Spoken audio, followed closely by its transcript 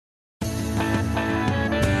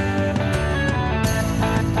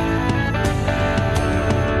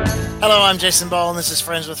Hello, I'm Jason Ball, and this is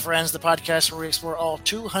Friends with Friends, the podcast where we explore all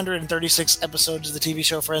 236 episodes of the TV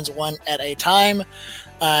show Friends one at a time.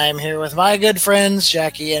 I'm here with my good friends,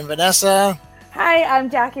 Jackie and Vanessa. Hi, I'm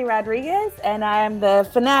Jackie Rodriguez, and I'm the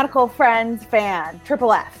fanatical Friends fan,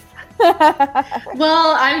 Triple F.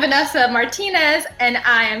 Well, I'm Vanessa Martinez, and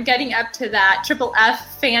I am getting up to that Triple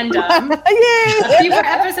F fandom. Yay! A few more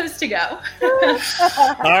episodes to go.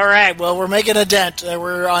 All right, well, we're making a dent.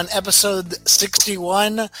 We're on episode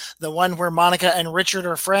 61, the one where Monica and Richard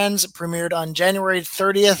are friends, premiered on January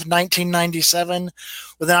 30th, 1997,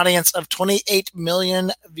 with an audience of 28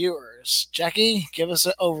 million viewers. Jackie, give us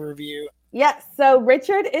an overview. Yes, so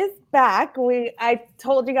Richard is back. I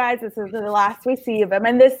told you guys this is the last we see of him,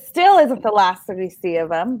 and this still isn't the last that we see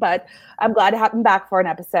of him, but I'm glad to have him back for an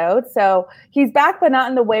episode. So he's back, but not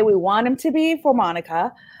in the way we want him to be for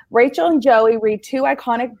Monica. Rachel and Joey read two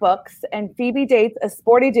iconic books, and Phoebe dates a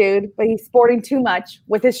sporty dude, but he's sporting too much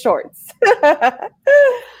with his shorts. Well,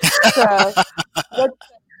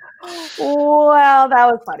 that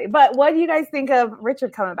was funny. But what do you guys think of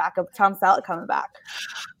Richard coming back, of Tom Selleck coming back?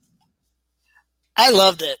 I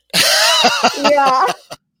loved it. Yeah.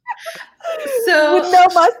 So with no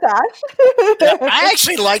mustache. I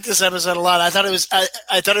actually liked this episode a lot. I thought it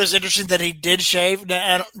was interesting that he did shave.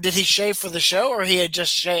 Did he shave for the show, or he had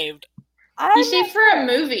just shaved? He shaved for a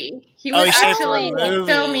movie. He was actually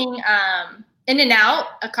filming In and Out,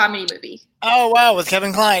 a comedy movie. Oh wow, with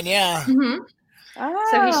Kevin Kline, yeah. Mm-hmm. Oh.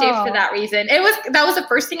 So he shaved for that reason. That was the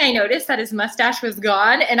first thing I noticed, that his mustache was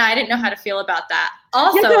gone, and I didn't know how to feel about that.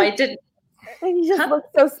 Also, I didn't. He just looks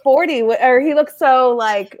so sporty, or he looks so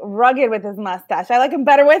like rugged with his mustache. I like him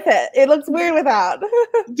better with it. It looks weird without.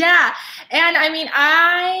 Yeah, and I mean,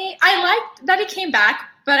 I liked that he came back,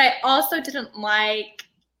 but I also didn't like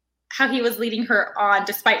how he was leading her on,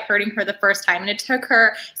 despite hurting her the first time, and it took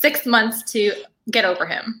her 6 months to get over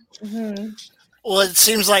him. Mm-hmm. Well, it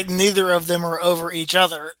seems like neither of them are over each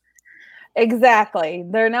other. Exactly.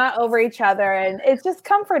 They're not over each other. And it's just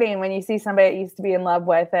comforting when you see somebody that you used to be in love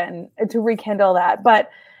with and to rekindle that. But,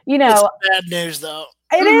 you know. It's bad news, though.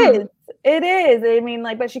 It is. It is. I mean,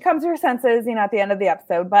 but she comes to her senses, at the end of the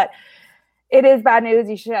episode. But it is bad news.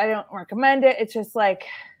 I don't recommend it. It's just like,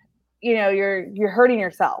 you're hurting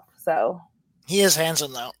yourself. So. He is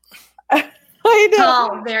handsome, though. I know.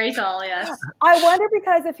 Tall, very tall, yes. I wonder,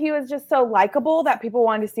 because if he was just so likable that people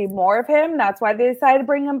wanted to see more of him, that's why they decided to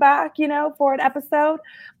bring him back, for an episode.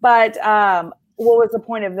 But what was the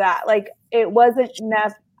point of that? Like, it wasn't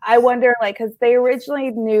enough. I wonder, because they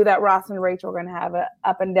originally knew that Ross and Rachel were going to have an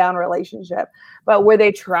up and down relationship. But were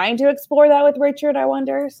they trying to explore that with Richard, I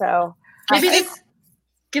wonder? So maybe this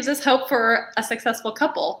gives us hope for a successful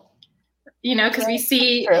couple. Because we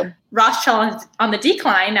see Ross on the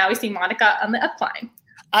decline. Now we see Monica on the upcline.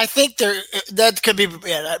 I think that could be.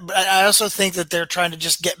 Yeah, but I also think that they're trying to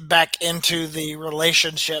just get back into the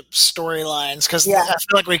relationship storylines, because I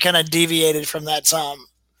feel like we kind of deviated from that some.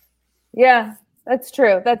 Yeah, that's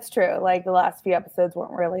true. That's true. Like, the last few episodes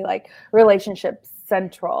weren't really like relationship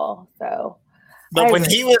central. So, but when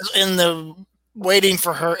he was waiting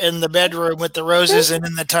for her in the bedroom with the roses and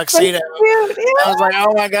in the tuxedo, I was like,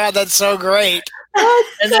 oh my God, that's so great.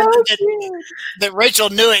 And then that Rachel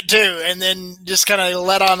knew it too, and then just kind of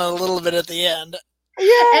let on a little bit at the end.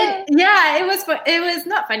 It was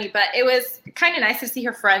not funny, but it was kind of nice to see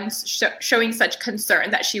her friends showing such concern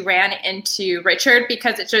that she ran into Richard,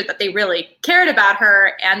 because it showed that they really cared about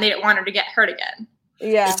her and they didn't want her to get hurt again.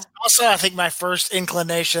 Yeah. It's also, I think, my first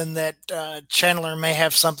inclination that Chandler may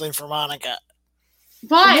have something for Monica.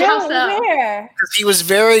 Why? How so? Because he was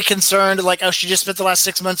very concerned, like, she just spent the last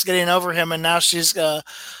 6 months getting over him, and now she's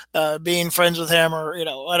being friends with him, or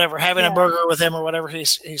whatever, having a burger with him, or whatever he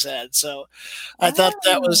said. So I thought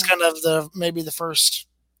that was kind of maybe the first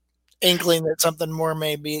inkling that something more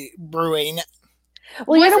may be brewing.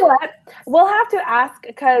 Well, you know what? We'll have to ask,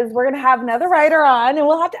 because we're going to have another writer on, and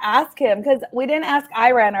we'll have to ask him, because we didn't ask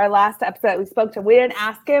Ira in our last episode we spoke to. We didn't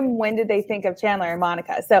ask him when did they think of Chandler and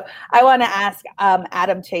Monica. So I want to ask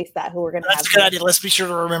Adam Chase that, who we're going to have. That's a good idea. Let's be sure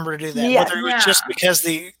to remember to do that. Yeah. Whether it was just because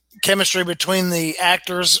the chemistry between the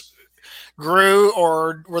actors grew,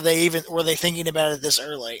 or were they thinking about it this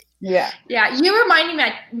early? Yeah. You reminding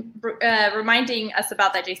us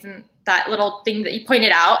about that, Jason. That little thing that you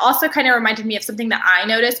pointed out also kind of reminded me of something that I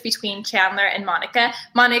noticed between Chandler and Monica.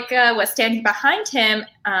 Monica was standing behind him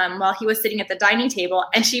while he was sitting at the dining table,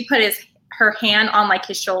 and she put her hand on like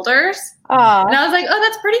his shoulders. Aww. And I was like, oh,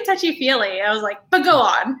 that's pretty touchy-feely. I was like, but go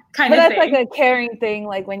on, kind of thing. But that's like a caring thing,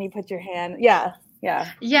 like when you put your hand. Yeah.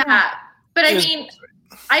 But I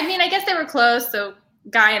mean, I guess they were close, so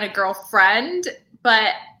guy and a girlfriend,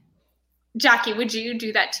 but Jackie, would you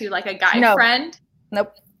do that to like a guy No. friend?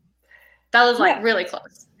 Nope. That was like really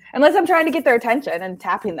close. Unless I'm trying to get their attention and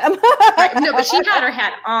tapping them. Right. No, but she had her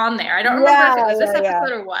hand on there. I don't remember if it was this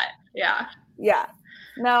episode or what. Yeah. Yeah.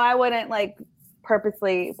 No, I wouldn't like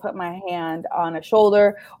purposely put my hand on a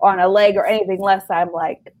shoulder or on a leg or anything unless I'm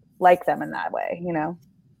like them in that way, you know?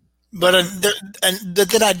 But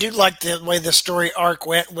then I do like the way the story arc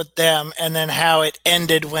went with them, and then how it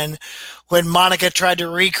ended when Monica tried to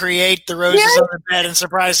recreate the roses on the bed and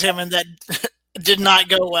surprise him, and that did not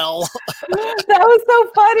go well. That was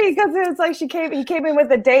so funny because it was like he came in with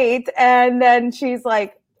a date, and then she's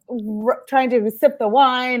like trying to sip the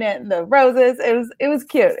wine and the roses. It was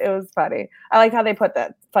cute. It was funny. I like how they put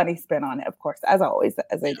that funny spin on it, of course, as always,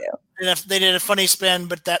 as they do. And if they did a funny spin,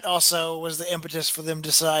 but that also was the impetus for them to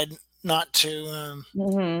decide not to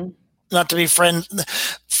not to be friends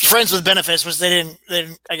with benefits, which they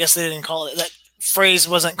didn't. I guess they didn't call it. That phrase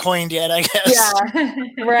wasn't coined yet, I guess.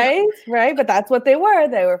 Yeah, right. But that's what they were.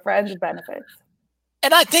 They were friends with benefits.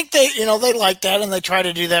 And I think they like that, and they try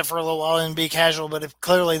to do that for a little while and be casual. But if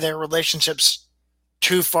clearly their relationship's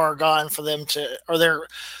too far gone for them to, or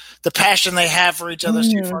the passion they have for each other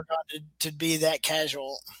is too far gone to be that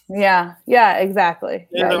casual. Yeah, exactly.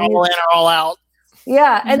 They're all in or all out.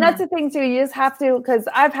 Yeah, and that's the thing too. You just have to, because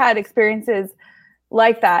I've had experiences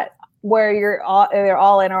like that where they're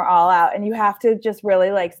all in or all out, and you have to just really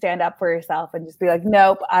like stand up for yourself and just be like,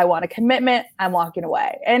 nope, I want a commitment. I'm walking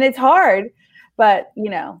away, and it's hard. But, you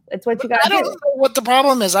know, it's what you got to do. I don't know what the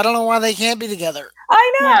problem is. I don't know why they can't be together.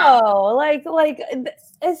 I know. Yeah. Like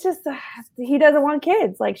it's just, he doesn't want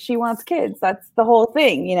kids. Like, she wants kids. That's the whole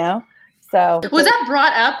thing, you know? So. Was that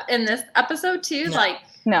brought up in this episode too?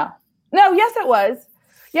 No. Yes, it was.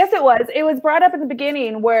 It was brought up in the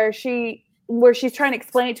beginning where she's trying to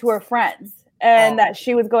explain it to her friends. And that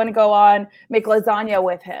she was going to go on, make lasagna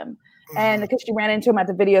with him. And because she ran into him at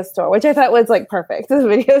the video store, which I thought was like perfect, the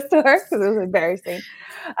video store, because it was embarrassing.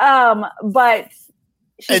 But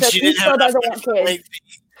she said she still doesn't want kids.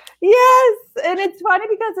 Yes, and it's funny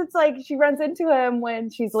because it's like she runs into him when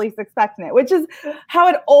she's least expecting it, which is how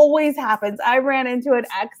it always happens. I ran into an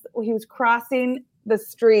ex. He was crossing the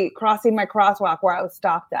street, crossing my crosswalk where I was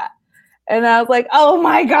stopped at. And I was like, "Oh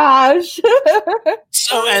my gosh!"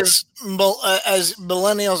 So, as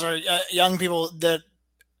millennials or young people, that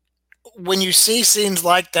when you see scenes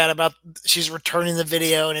like that about she's returning the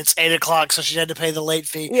video and it's 8:00, so she had to pay the late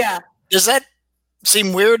fee. Yeah. Does that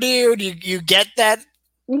seem weird to you? Do you get that?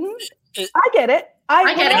 Mm-hmm. I get it.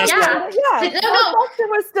 I get it. Yeah. Blockbuster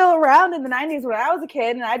was still around in the 90s when I was a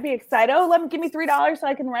kid, and I'd be excited. Oh, give me $3 so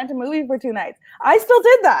I can rent a movie for 2 nights. I still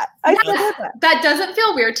did that. That doesn't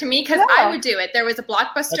feel weird to me because I would do it. There was a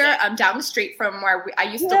Blockbuster down the street from where I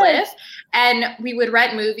used to live, and we would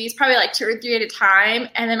rent movies, probably like 2 or 3 at a time.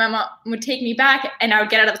 And then my mom would take me back, and I would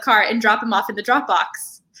get out of the car and drop them off in the drop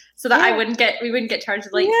box. So that we wouldn't get charged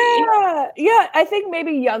late fee. Yeah. I think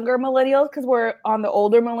maybe younger millennials, because we're on the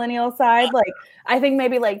older millennial side. Like I think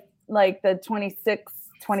maybe like the 26,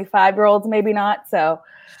 25-year-olds, maybe not. So,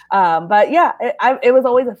 but yeah, it was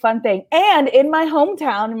always a fun thing. And in my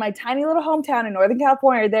hometown, in my tiny little hometown in Northern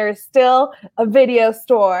California, there is still a video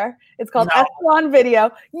store. It's called Epsilon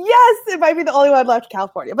Video. Yes, it might be the only one left in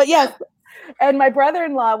California, but yes. And my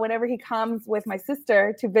brother-in-law, whenever he comes with my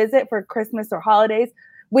sister to visit for Christmas or holidays,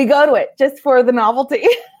 we go to it just for the novelty.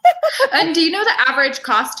 And do you know the average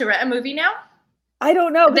cost to rent a movie now? I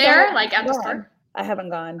don't know. There, like at the store? I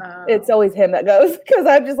haven't gone. It's always him that goes because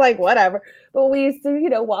I'm just like, whatever. But we used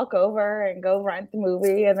to, walk over and go rent the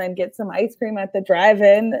movie and then get some ice cream at the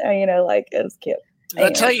drive-in. Like it was cute.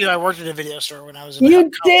 I'll tell you, I worked at a video store when I was in You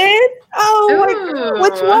did? Oh,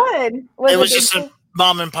 which one? It was just a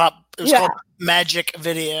mom and pop. It was called Magic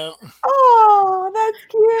Video. Oh, that's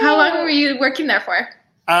cute. How long were you working there for?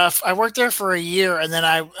 I worked there for a year, and then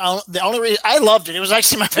the only reason I loved it. It was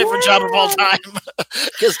actually my favorite job of all time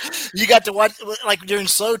because you got to watch, like during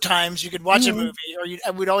slow times, you could watch a movie,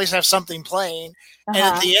 or we'd always have something playing, and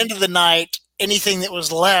at the end of the night, anything that was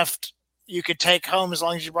left, you could take home as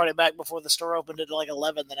long as you brought it back before the store opened at like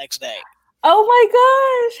 11 the next day. Oh my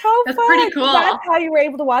gosh, how That's fun. Pretty cool. That's how you were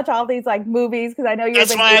able to watch all these like movies, because I know you're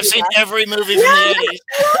That's why I've seen every movie from the 80s.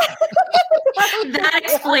 That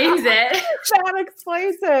explains it. That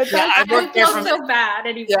explains it. Yeah, I worked there from so bad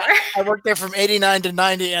anymore. Yeah, I worked there from 89 to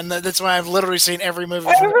 90, and that's why I've literally seen every movie.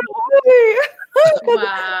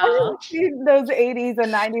 Wow. I've seen those 80s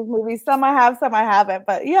and 90s movies. Some I have, some I haven't.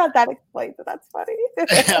 But yeah, that explains it. That's funny.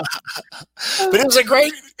 Yeah. But it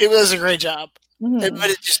was a great job. Mm-hmm.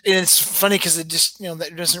 But it's funny because it just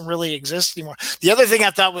that doesn't really exist anymore. The other thing I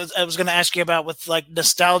thought I was going to ask you about with like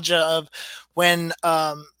nostalgia of when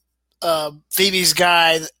Phoebe's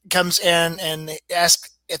guy comes in and asks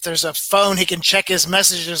if there's a phone he can check his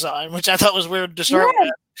messages on, which I thought was weird to start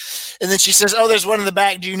with. And then she says, "Oh, there's one in the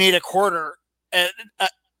back. Do you need a quarter?" And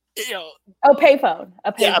payphone. A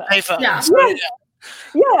payphone. Yeah. So,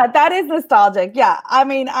 Yeah, that is nostalgic. Yeah, I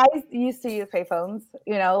mean, I used to use payphones.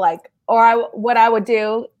 What I would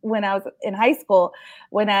do when I was in high school,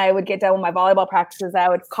 when I would get done with my volleyball practices, I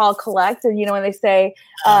would call collect, and when they say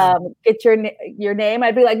get your name,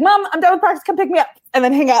 I'd be like, "Mom, I'm done with practice. Come pick me up," and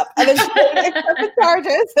then hang up, and then accept the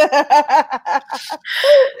charges.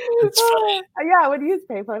 Yeah, I would use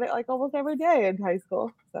payphone like almost every day in high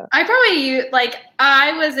school. So I probably used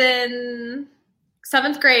I was in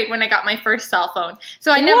 7th grade when I got my first cell phone,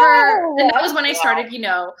 so I never, and that was when I started,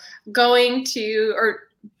 going to or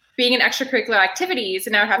being in extracurricular activities,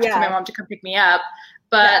 and I would have to tell my mom to come pick me up.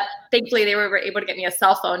 But thankfully, they were able to get me a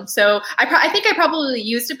cell phone. So I think I probably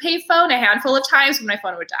used a pay phone a handful of times when my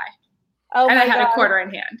phone would die. Oh, and I had a quarter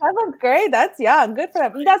in hand. That was great. That's good for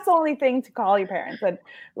them. That's the only thing to call your parents. And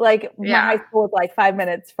my high school was 5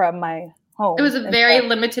 minutes from my home. It was a very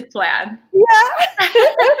limited plan. Yeah.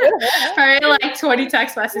 Probably 20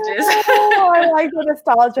 text messages. I like the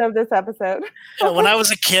nostalgia of this episode. When I was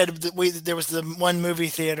a kid, there was the one movie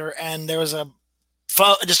theater, and there was a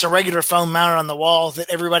phone, just a regular phone mounted on the wall that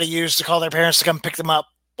everybody used to call their parents to come pick them up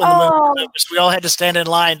when the movie was over. So we all had to stand in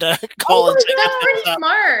line to call and say that's pretty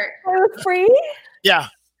smart. It was free? Yeah.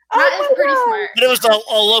 That is pretty smart. But it was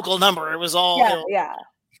a local number. It was all yeah.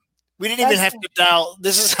 We didn't even have to dial.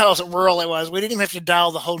 This is how rural it was. We didn't even have to dial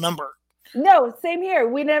the whole number. No, same here.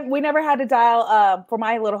 We never had to dial. For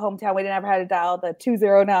my little hometown, we never had to dial the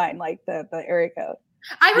 209, the area code.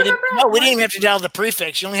 I remember. We didn't even have to dial the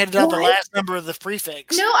prefix. You only had to dial the last number of the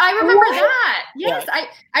prefix. No, I remember that. Yes, yeah.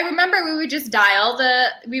 I remember we would just dial the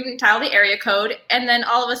area code, and then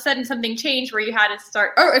all of a sudden something changed where you had to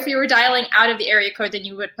start. Or if you were dialing out of the area code, then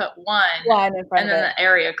you would put one in front and then the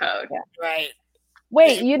area code. Yeah. Right.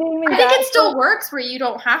 Wait, you didn't even. I think it still works where you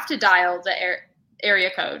don't have to dial the area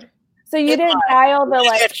code. So you didn't dial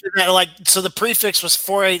the So the prefix was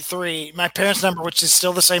 483. My parents' number, which is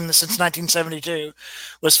still the same since 1972,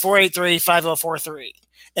 was 483-5043,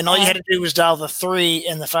 and all you had to do was dial the 3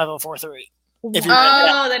 in the 5043.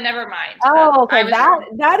 Then never mind. Oh, okay.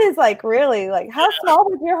 That is really how small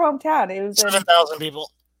was your hometown? It was 7,000 people.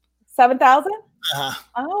 7,000. Uh-huh.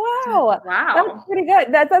 Oh wow! That's pretty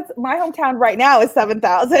good. That's my hometown right now is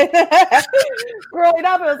 7,000. Growing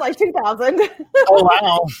up, it was 2,000. Oh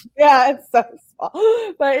wow! Yeah, it's so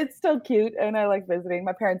small, but it's still cute, and I like visiting.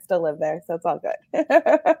 My parents still live there, so it's all good.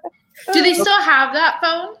 Do they still have that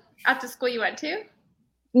phone at the school you went to?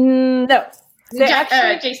 No,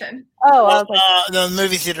 Jason. Oh, the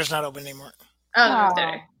movie theater's not open anymore.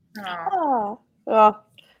 Oh, well,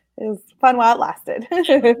 it was fun while it lasted.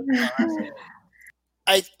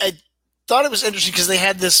 I thought it was interesting because they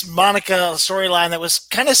had this Monica storyline that was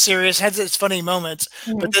kind of serious, had its funny moments,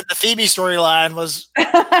 but then the Phoebe storyline was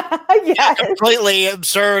completely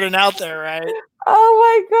absurd and out there, right? Oh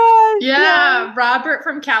my gosh! Yeah, Robert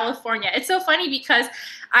from California. It's so funny because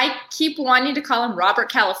I keep wanting to call him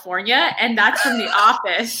Robert California, and that's from The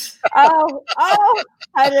Office. Oh!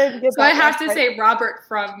 I didn't get that. So I have to say Robert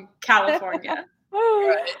from California.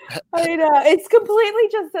 I know. It's completely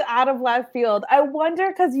just out of left field. I wonder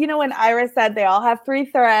because when Iris said they all have 3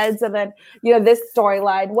 threads, and then this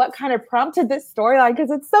storyline, what kind of prompted this storyline?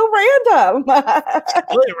 Because it's so random.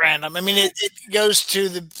 Really random. I mean, it goes to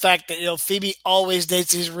the fact that Phoebe always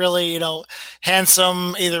dates these really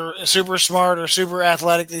handsome, either super smart or super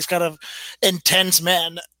athletic, these kind of intense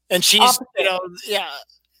men, and she's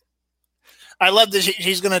I love that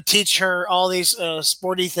she's going to teach her all these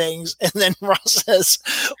sporty things, and then Ross says,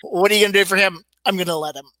 "What are you going to do for him?" "I'm going to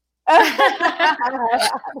let him." That's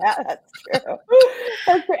true.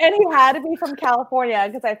 And he had to be from California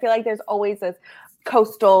because I feel like there's always this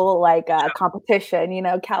coastal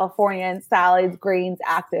competition. California and salads, greens,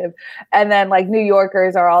 active, and then New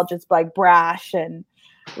Yorkers are all just brash and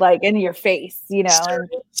in your face.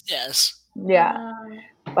 Yes. Yeah.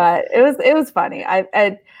 But it was funny.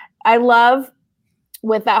 I love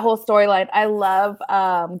with that whole storyline. I love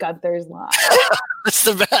Gunther's line. It's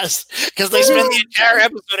the best because they spend the entire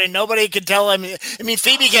episode and nobody can tell him. I mean,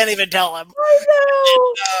 Phoebe can't even tell him. I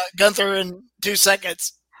know. Gunther in 2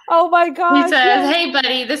 seconds. Oh my gosh! He says, "Hey,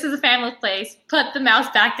 buddy, this is a family place. Put the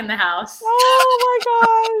mouse back in the house." Oh my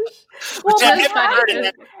gosh! Well,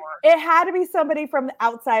 it had to be somebody from the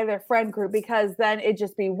outside of their friend group because then it'd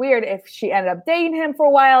just be weird if she ended up dating him for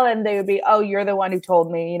a while and they would be, "Oh, you're the one who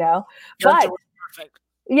told me," But perfect.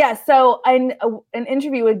 Yeah, so in an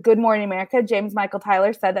interview with Good Morning America, James Michael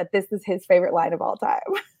Tyler said that this is his favorite line of all time.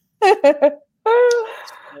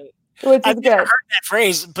 Which I've is never good. heard that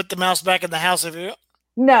phrase, put the mouse back in the house. Have you?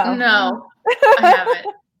 No, I haven't.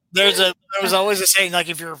 There was always a saying, like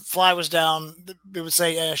if your fly was down, it would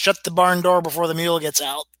say, shut the barn door before the mule gets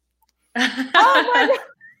out. Oh my God.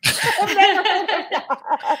 I've never heard of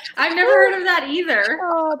that. I've never heard of that either.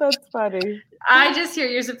 Oh, that's funny. I just hear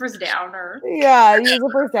your zipper's down or Yeah, use a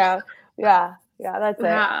first down. Yeah, that's it.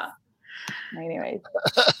 yeah. Anyways.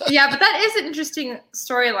 Yeah, but that is an interesting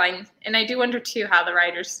storyline. And I do wonder too how the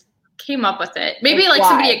writers came up with it. Maybe like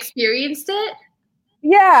somebody experienced it.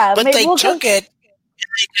 Yeah. But they took it.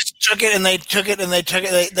 They just took it and they took it and they took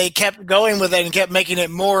it. They kept going with it and kept making it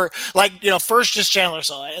more like, first just Chandler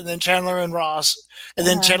saw it, and then Chandler and Ross, and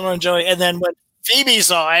then Chandler and Joey, and then when Phoebe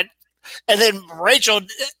saw it, and then Rachel,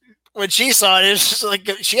 when she saw it, it was just like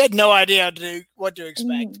she had no idea what to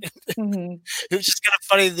expect. Mm-hmm. It was just kind of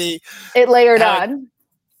funny. It layered on.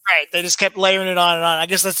 Right. They just kept layering it on and on. I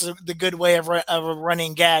guess that's the good way of a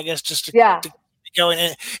running gag, is just to go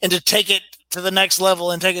in and to take it to the next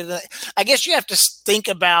level and take it. I guess you have to think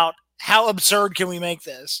about how absurd can we make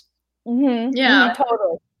this? Mm-hmm. Yeah,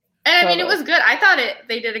 totally. And I mean, it was good. I thought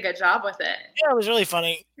they did a good job with it. Yeah, it was really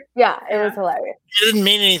funny. Yeah, it was hilarious. It didn't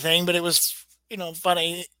mean anything, but it was,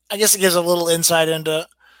 funny. I guess it gives a little insight into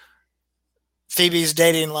Phoebe's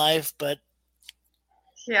dating life, but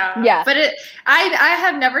yeah. But I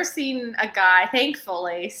have never seen a guy,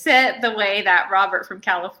 thankfully, sit the way that Robert from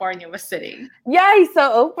California was sitting. Yeah, he's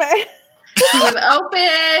so open. He was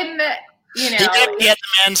open. He had the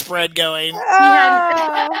man spread going.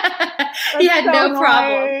 He had no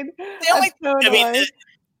problem.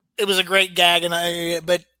 It was a great gag,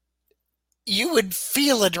 but you would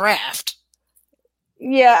feel a draft.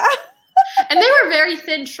 Yeah. And they were very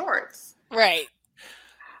thin shorts. Right.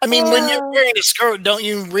 I mean, when you're wearing a skirt, don't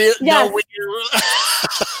you know when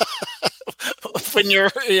you're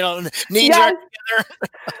knees are together?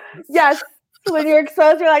 Yes. When you're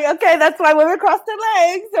exposed, you're like, okay, that's why women cross their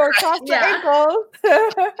legs or cross their ankles.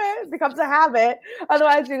 It becomes a habit.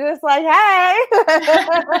 Otherwise, you're just like, hey.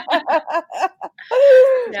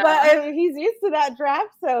 But he's used to that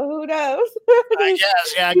draft, so who knows? I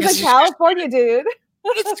guess, yeah. He's a California dude.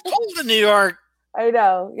 It's cold in New York. I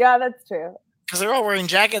know. Yeah, that's true. Because they're all wearing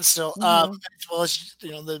jackets still. Mm-hmm. Well, it's,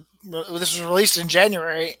 this was released in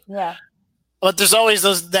January. Yeah. But there's always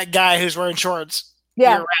that guy who's wearing shorts.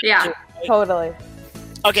 Yeah. Yeah. Totally.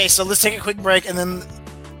 Okay, so let's take a quick break, and then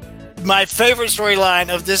my favorite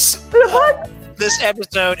storyline of this this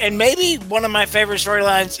episode, and maybe one of my favorite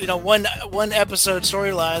storylines, one episode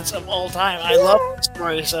storylines of all time. I love the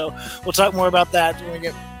story, so we'll talk more about that when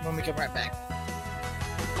we come right back.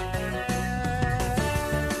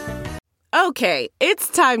 Okay, it's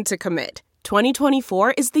time to commit.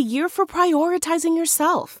 2024 is the year for prioritizing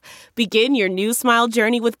yourself. Begin your new smile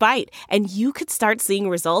journey with Byte, and you could start seeing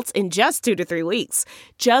results in just 2 to 3 weeks.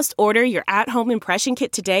 Just order your at-home impression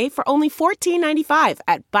kit today for only $14.95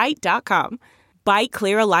 at Byte.com. Byte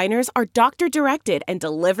Clear aligners are doctor-directed and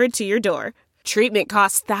delivered to your door. Treatment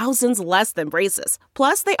costs thousands less than braces.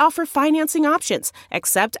 Plus, they offer financing options,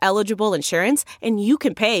 accept eligible insurance, and you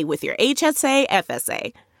can pay with your HSA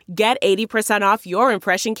FSA. Get 80% off your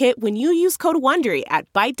impression kit when you use code WONDERY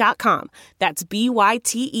at Byte.com. That's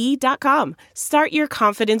BYTE.com. Start your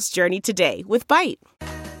confidence journey today with Byte.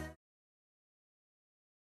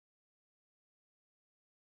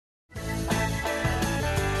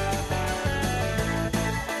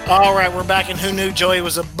 All right, we're back, and who knew Joey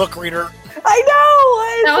was a book reader? I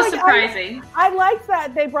know. That was surprising. I like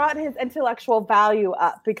that they brought his intellectual value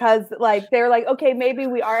up because, they're like, okay, maybe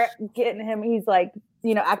we are getting him. He's like,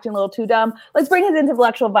 acting a little too dumb. Let's bring his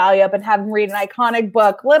intellectual value up and have him read an iconic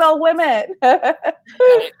book, Little Women. I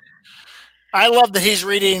love that he's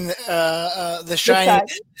reading The Shining,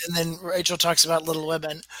 and then Rachel talks about Little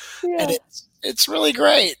Women, and it's really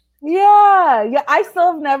great. Yeah.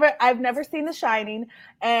 I've never seen The Shining,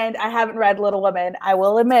 and I haven't read Little Women, I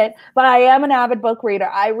will admit, but I am an avid book reader.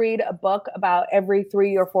 I read a book about every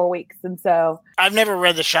 3 or 4 weeks. And so I've never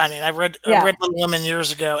read The Shining. I read Little Women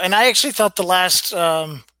years ago. And I actually thought the last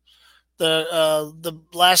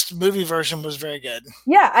movie version was very good.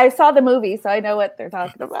 Yeah. I saw the movie, so I know what they're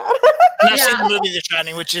talking about. And I've seen the movie The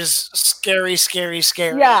Shining, which is scary, scary,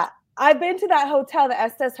 scary. Yeah. I've been to that hotel, the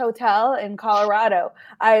Estes Hotel in Colorado.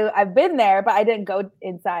 I've been there, but I didn't go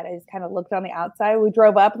inside. I just kind of looked on the outside. We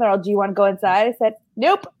drove up and they're all, do you want to go inside? I said,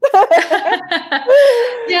 nope.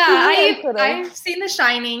 I've seen The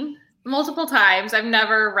Shining multiple times. I've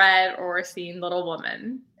never read or seen Little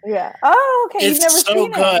Women. Yeah. Oh, okay. You've never so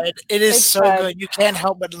seen good. it. It is so good. You can't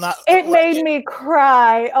help but not. It made me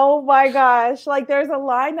cry. Oh my gosh. Like there's a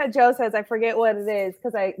line that Joe says, I forget what it is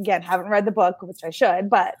because I, again, haven't read the book, which I should,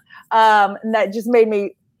 but that just made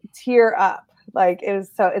me tear up. Like it's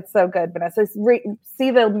so good, Vanessa. See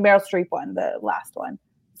the Meryl Streep one, the last one.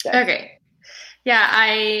 So. Okay.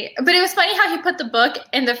 Yeah, but it was funny how he put the book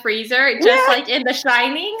in the freezer, just like in The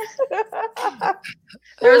Shining.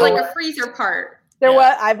 There was like a freezer part.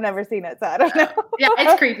 I've never seen it, so I don't know. Yeah,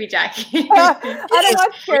 it's creepy, Jackie. I don't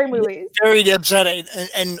watch scary movies. Very upsetting,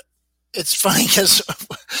 and it's funny because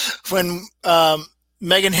when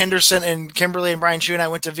Megan Henderson and Kimberly and Brian Chu and I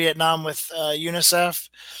went to Vietnam with UNICEF,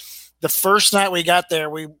 the first night we got there,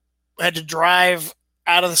 we had to drive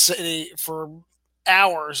out of the city for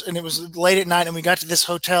hours, and it was late at night, and we got to this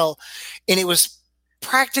hotel, and it was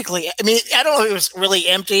practically, I mean, I don't know if it was really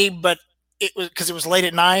empty, but it was because it was late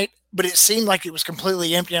at night, but it seemed like it was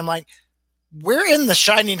completely empty. I'm like, we're in the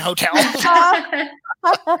Shining Hotel. It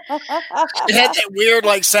had that weird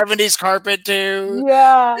like 70s carpet too.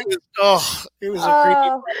 Yeah. It was a creepy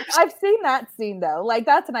place. I've seen that scene though. Like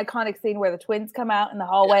that's an iconic scene where the twins come out in the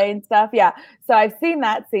hallway and stuff. Yeah. So I've seen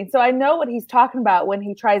that scene. So I know what he's talking about when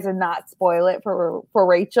he tries to not spoil it for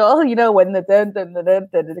Rachel, you know, when the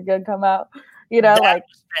gun come out, you know, like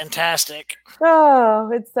fantastic. Oh,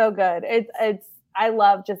 it's so good. It's I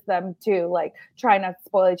love just them too, like trying not to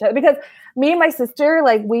spoil each other because me and my sister,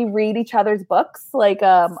 like we read each other's books. Like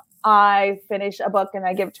I finish a book and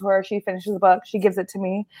I give it to her. She finishes the book. She gives it to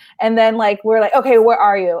me. And then like, we're like, okay, where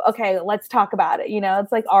are you? Okay, let's talk about it. You know,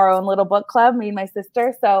 it's like our own little book club, me and my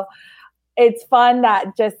sister. So it's fun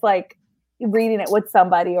that just like reading it with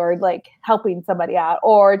somebody or like helping somebody out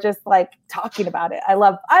or just like talking about it. I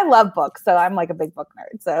love books. So I'm like a big book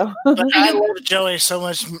nerd. So but I love Joey so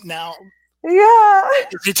much now. Yeah.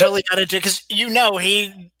 He totally got into it because, you know,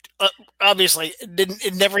 he obviously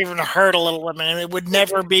it never even heard of Little Women, and it would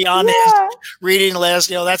never be on his reading list.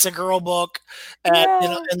 You know, that's a girl book, and you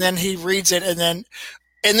know, and then he reads it, and then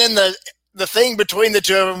the thing between the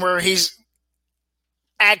two of them where he's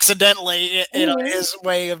accidentally, you know, his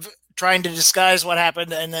way of trying to disguise what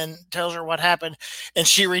happened, and then tells her what happened, and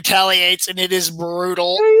she retaliates, and it is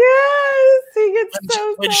brutal. Yes, he gets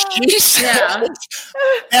when she says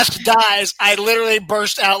Beth dies, I literally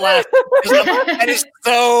burst out laughing. That is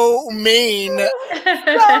so mean.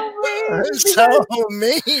 So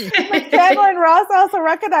mean. Chandler and Ross also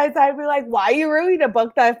recognize that. I'd be like, why are you reading a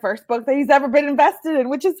book, that first book that he's ever been invested in,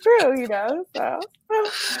 which is true, you know? So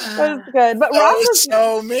that was good. But Ross was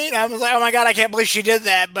so mean. I was like, oh my God, I can't believe she did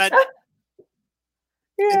that. But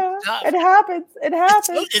yeah, it happens. It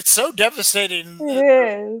happens. It's so devastating. It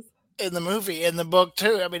is. In the movie, in the book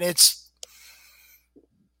too. I mean, it's.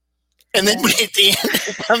 And then at the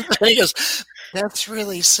end, he goes, "That's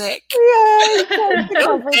really sick." Yeah,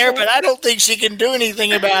 but I don't think she can do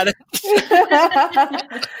anything about it.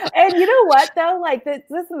 And you know what though? Like this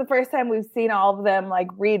is the first time we've seen all of them like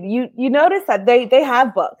read. You notice that they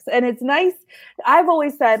have books, and it's nice. I've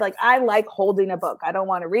always said like I like holding a book. I don't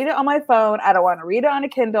want to read it on my phone. I don't want to read it on a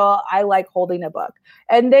Kindle. I like holding a book,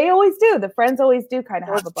 and they always do. The friends always do kind of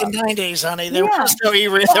have a book. In the 90s, honey, there was no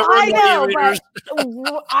e-readers.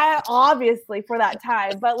 I obviously for that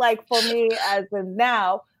time, but like for me as of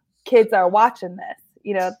now, kids are watching this.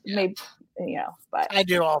 You know, maybe you know, but I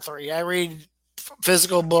do all three. I read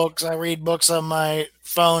physical books. I read books on my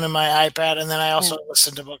phone and my iPad, and then I also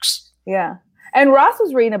listen to books. Yeah. And Ross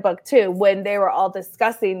was reading a book too when they were all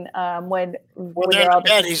discussing when they're all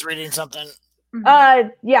bed, he's reading something.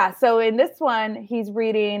 Yeah. So in this one, he's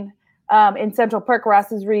reading in Central Perk.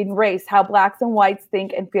 Ross is reading "Race: How Blacks and Whites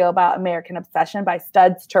Think and Feel About American Obsession" by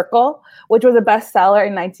Studs Terkel, which was a bestseller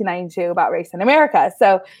in 1992 about race in America.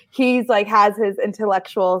 So he's like has his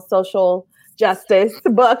intellectual social justice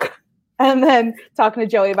book, and then talking to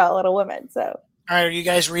Joey about Little Women. So, all right, are you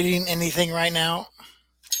guys reading anything right now?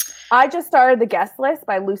 I just started The Guest List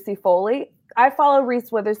by Lucy Foley. I follow Reese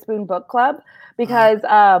Witherspoon Book Club because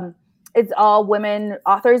it's all women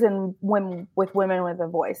authors and women with a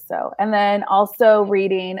voice. So, and then also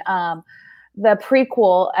reading the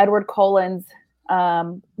prequel, Edward Cullen's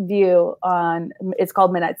view on, it's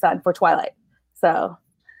called Midnight Sun for Twilight. So,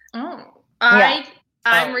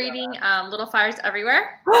 I'm reading Little Fires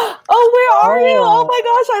Everywhere. Oh, where are you? Oh my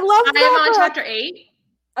gosh, I love that. I am on chapter 8.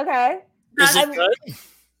 Okay. Is it good?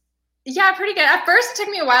 Yeah, pretty good. At first, it took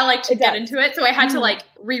me a while to get into it, so I had to like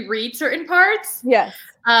reread certain parts. Yes.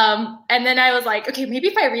 And then I was like, okay, maybe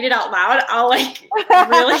if I read it out loud, I'll like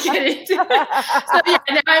really get into it. So yeah,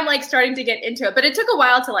 now I'm like starting to get into it, but it took a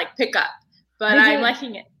while to like pick up. But I'm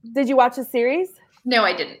liking it. Did you watch the series? No,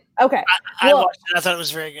 I didn't. Okay. I watched it. I thought it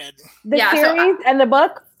was very good. The Yeah, series and the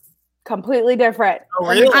book, completely different. Oh,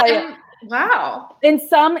 really? Wow. In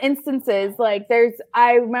some instances, like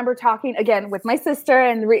I remember talking again with my sister,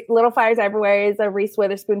 and Little Fires Everywhere is a Reese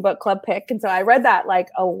Witherspoon book club pick. And so I read that like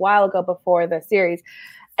a while ago before the series.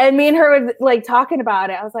 And me and her were like talking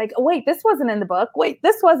about it. I was like, oh, wait, this wasn't in the book. Wait,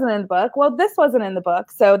 this wasn't in the book. Well, this wasn't in the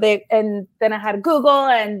book. So then I had to Google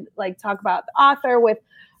and like talk about the author with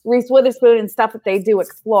Reese Witherspoon and stuff that they do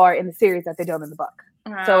explore in the series that they don't in the book.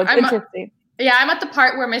 So it's interesting. I'm at the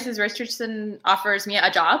part where Mrs. Richardson offers me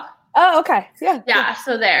a job. Oh, okay. Yeah. Yeah.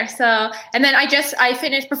 So there. So, and then I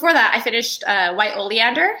finished White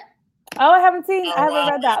Oleander. Oh, I haven't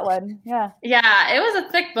read that one. Yeah. Yeah. It was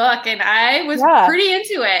a thick book and I was pretty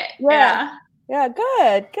into it. Yeah. Yeah.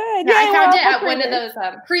 Good. Yeah, I found it at one of those,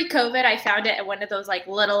 pre-COVID, I found it at one of those like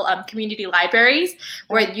little community libraries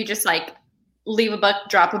where you just like leave a book,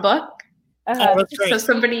 drop a book. So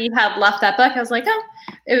somebody had left that book. I was like, oh,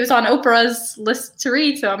 it was on Oprah's list to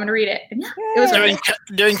read, so I'm going to read it. And it was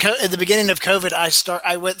at the beginning of COVID.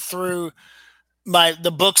 I went through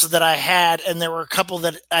the books that I had, and there were a couple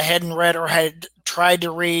that I hadn't read or had tried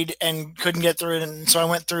to read and couldn't get through it. And so I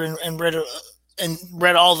went through and read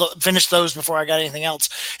finished those before I got anything else.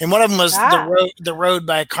 And one of them was The Road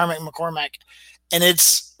by Cormac McCormack. And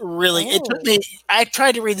it's really, it took me, I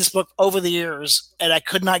tried to read this book over the years and I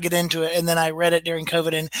could not get into it. And then I read it during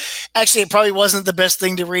COVID. And actually, it probably wasn't the best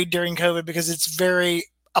thing to read during COVID because it's very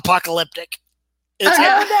apocalyptic. It's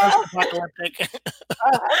apocalyptic.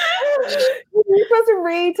 You're supposed to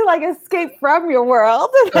read to like escape from your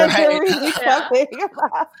world. Right.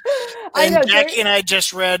 And Jackie and I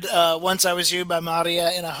just read Once I Was You by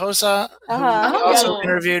Maria Hinojosa, who also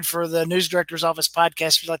interviewed for the News Director's Office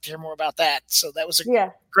podcast. If you'd like to hear more about that. So that was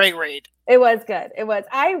a great read. It was good. It was.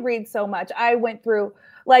 I read so much. I went through,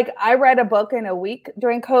 like, I read a book in a week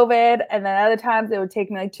during COVID, and then other times it would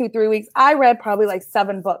take me like 2-3 weeks. I read probably like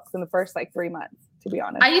 7 books in the first like 3 months, to be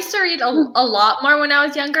honest. I used to read a lot more when I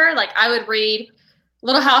was younger. Like, I would read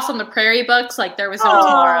Little House on the Prairie books like there was no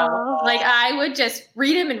tomorrow. Like, I would just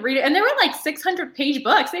read them. And they were like 600-page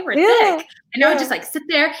books. They were thick. And I would just like sit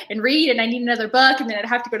there and read, and I need another book, and then I'd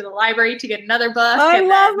have to go to the library to get another book. I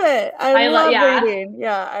love it. I love reading.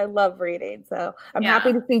 Yeah, I love reading. So I'm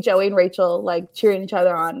happy to see Joey and Rachel like cheering each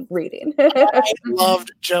other on reading. I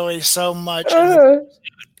loved Joey so much.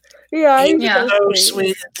 He's so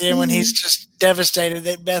sweet at the end when he's just devastated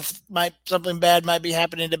that something bad might be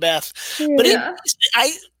happening to Beth. But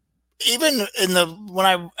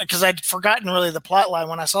because I'd forgotten really the plot line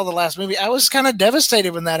when I saw the last movie, I was kind of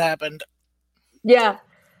devastated when that happened. Yeah.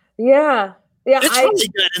 It's really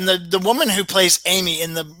good. And the woman who plays Amy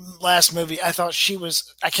in the last movie, I thought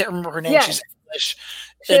I can't remember her name. Yeah. She's English.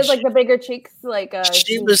 She has like the bigger cheeks, like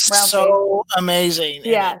she was so amazing.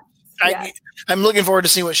 Yeah. I'm looking forward to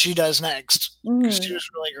see what she does next. She was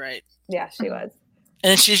really great. Yeah, she was.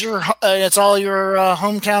 And she's it's all your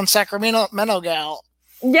hometown Sacramento gal.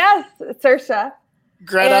 Yes, Saoirse.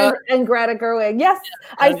 Greta and Greta Gerwig. Yes,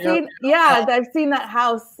 I've seen that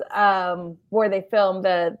house where they filmed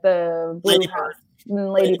the Blue House,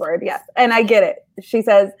 Lady Bird. Yes, and I get it. She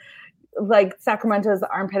says like Sacramento is the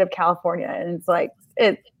armpit of California, and it's like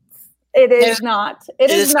it is not. It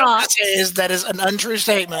is not. That is an untrue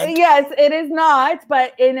statement. Yes, it is not.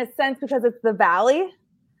 But in a sense, because it's the valley.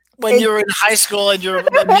 When you're in high school and you're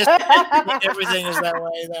everything is that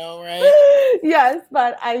way, though, right? Yes,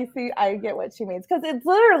 but I get what she means because it's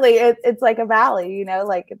literally it's like a valley, you know,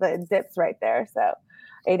 like the dips right there. So,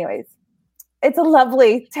 anyways, it's a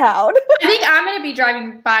lovely town. I think I'm going to be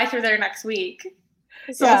driving by through there next week,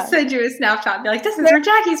 so I'll send you a snapshot and be like, "This is where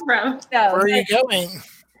Jackie's from." Where are you going?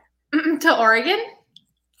 To Oregon.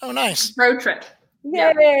 Oh, nice road trip.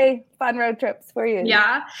 Yay! Fun road trips for you.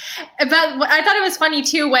 Yeah, but I thought it was funny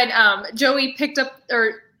too when Joey picked up,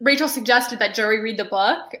 or Rachel suggested that Joey read the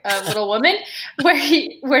book of Little Women,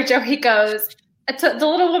 where Joey goes to the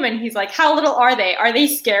Little Woman. He's like, "How little are they? Are they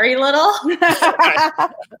scary little?" I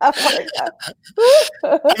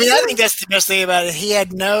mean, I think that's the best thing about it. He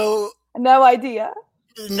had no idea,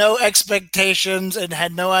 no expectations, and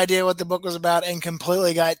had no idea what the book was about, and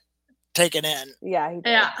completely got taken in. Yeah, he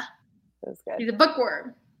did. Yeah. It was good. He's a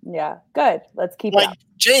bookworm. Yeah, good. Let's keep it up.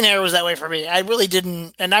 Jane Eyre was that way for me. I really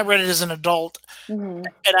didn't, and I read it as an adult, and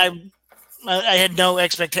I had no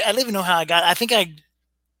expectation. I don't even know how I got it. I think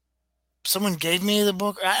someone gave me the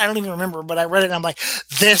book. I don't even remember, but I read it and I'm like,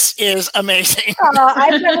 this is amazing.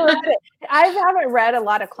 I've never read it. I haven't read a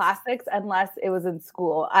lot of classics unless it was in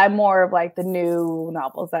school. I'm more of like the new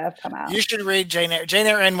novels that have come out. You should read Jane Eyre. Jane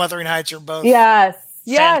Eyre and Wuthering Heights are both. Yes.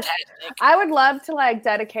 Yes. fantastic. I would love to like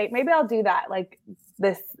dedicate. Maybe I'll do that. Like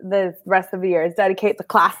this rest of the year is dedicate the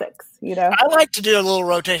classics. You know, I like to do a little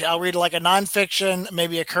rotation. I'll read like a nonfiction,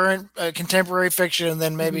 maybe a current contemporary fiction, and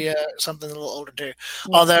then maybe something a little older too.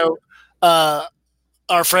 Mm-hmm. Although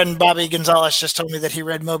our friend Bobby Gonzalez just told me that he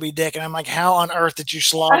read Moby Dick, and I'm like, how on earth did you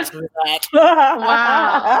slog through that?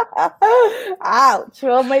 Wow. Ouch.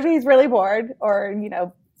 Well, maybe he's really bored, or you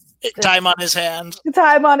know, Time on his hands.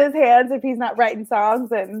 time on his hands if he's not writing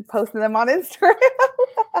songs and posting them on Instagram.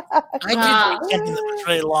 I did read something that was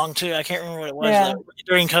really long too. I can't remember what it was. Yeah.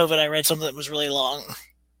 During COVID, I read something that was really long.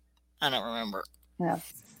 I don't remember. Yeah.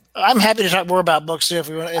 I'm happy to talk more about books too if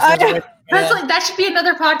we want. If I there's a know. way- That's like, that should be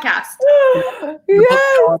another podcast.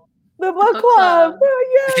 Yes, the book Book club. club.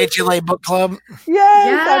 Oh, yes. HLA Book Club. Yes,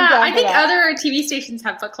 I'm Yeah, down I for think that. other TV stations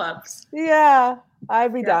have book clubs. Yeah,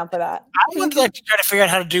 I'd be down for that. I would like to try to figure out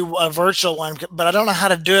how to do a virtual one, but I don't know how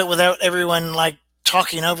to do it without everyone like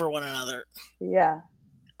talking over one another. Yeah.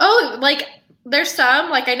 Oh, like there's some,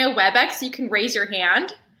 like I know WebEx, you can raise your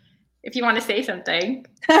hand if you want to say something.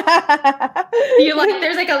 You like,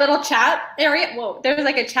 there's like a little chat area. Whoa, there's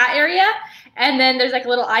like a chat area, and then there's like a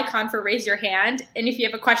little icon for raise your hand. And if you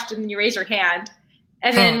have a question, then you raise your hand.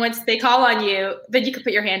 And then once they call on you, then you can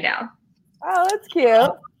put your hand down. Oh, that's cute.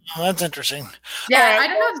 Oh, that's interesting. Yeah, Alright. I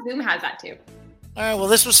don't know if Zoom has that too. All right, well,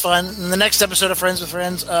 this was fun. In the next episode of Friends with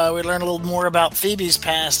Friends, we learn a little more about Phoebe's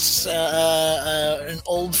past. An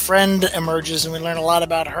old friend emerges, and we learn a lot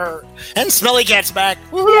about her. And Smelly Cat's back.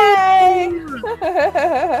 Yay!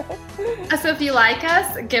 So if you like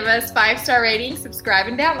us, give us 5-star rating, subscribe,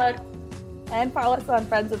 and download. And follow us on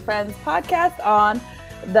Friends with Friends podcast on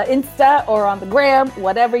the Insta or on the gram,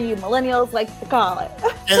 whatever you millennials like to call it.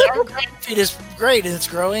 And our feed is great, and it's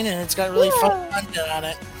growing, and it's got really fun content on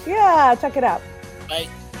it. Yeah, check it out. Bye.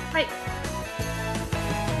 Bye.